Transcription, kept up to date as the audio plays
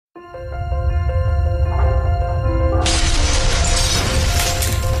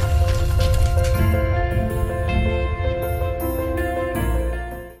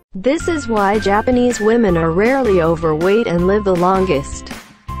This is why Japanese women are rarely overweight and live the longest.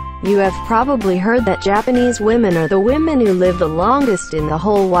 You have probably heard that Japanese women are the women who live the longest in the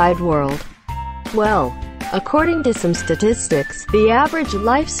whole wide world. Well, according to some statistics, the average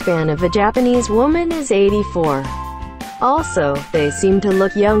lifespan of a Japanese woman is 84. Also, they seem to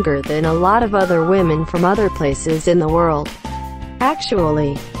look younger than a lot of other women from other places in the world.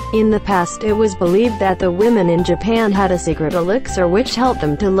 Actually, in the past it was believed that the women in Japan had a secret elixir which helped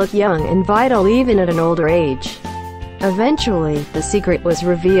them to look young and vital even at an older age. Eventually, the secret was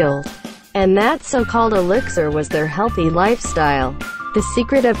revealed, and that so-called elixir was their healthy lifestyle. The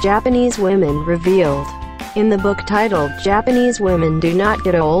Secret of Japanese Women Revealed. In the book titled Japanese Women Do Not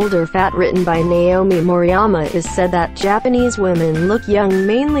Get Old or Fat, written by Naomi Moriyama, it is said that Japanese women look young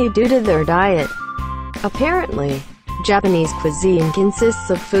mainly due to their diet. Apparently, Japanese cuisine consists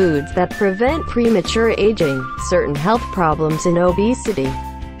of foods that prevent premature aging, certain health problems and obesity.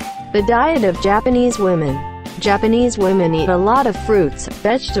 The diet of Japanese women. Japanese women eat a lot of fruits,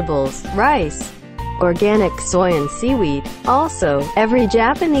 vegetables, rice, organic soy and seaweed. Also, every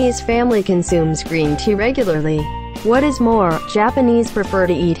Japanese family consumes green tea regularly. What is more, Japanese prefer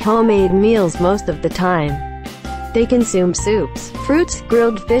to eat homemade meals most of the time. They consume soups, fruits,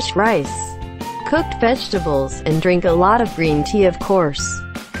 grilled fish, rice, cooked vegetables, and drink a lot of green tea, of course.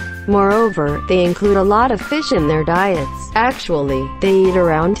 Moreover, they include a lot of fish in their diets. Actually, they eat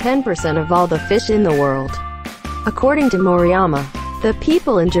around 10% of all the fish in the world. According to Moriyama, the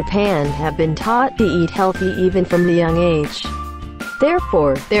people in Japan have been taught to eat healthy even from a young age.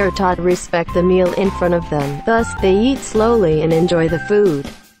 Therefore, they are taught to respect the meal in front of them, thus, they eat slowly and enjoy the food.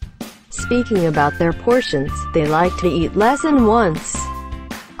 Speaking about their portions, they like to eat less than once.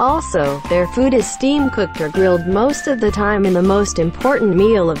 Also, their food is steam-cooked or grilled most of the time, and the most important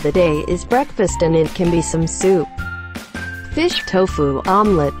meal of the day is breakfast, and it can be some soup, fish, tofu,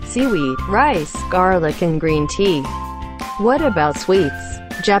 omelette, seaweed, rice, garlic, and green tea. What about sweets?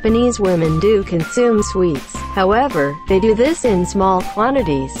 Japanese women do consume sweets. However, they do this in small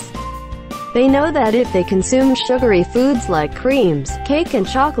quantities. They know that if they consume sugary foods like creams, cake, and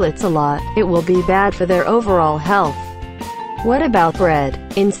chocolates a lot, it will be bad for their overall health. What about bread?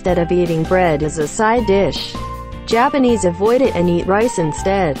 Instead of eating bread as a side dish, Japanese avoid it and eat rice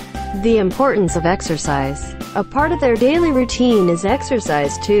instead. The importance of exercise. A part of their daily routine is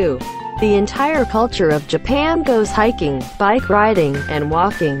exercise too. The entire culture of Japan goes hiking, bike riding, and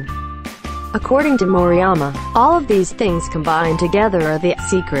walking. According to Moriyama, all of these things combined together are the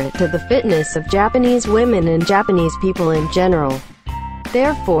secret to the fitness of Japanese women and Japanese people in general.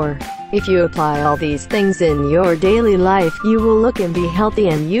 Therefore, if you apply all these things in your daily life, you will look and be healthy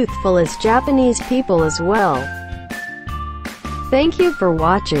and youthful as Japanese people as well. Thank you for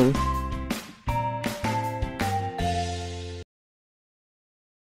watching.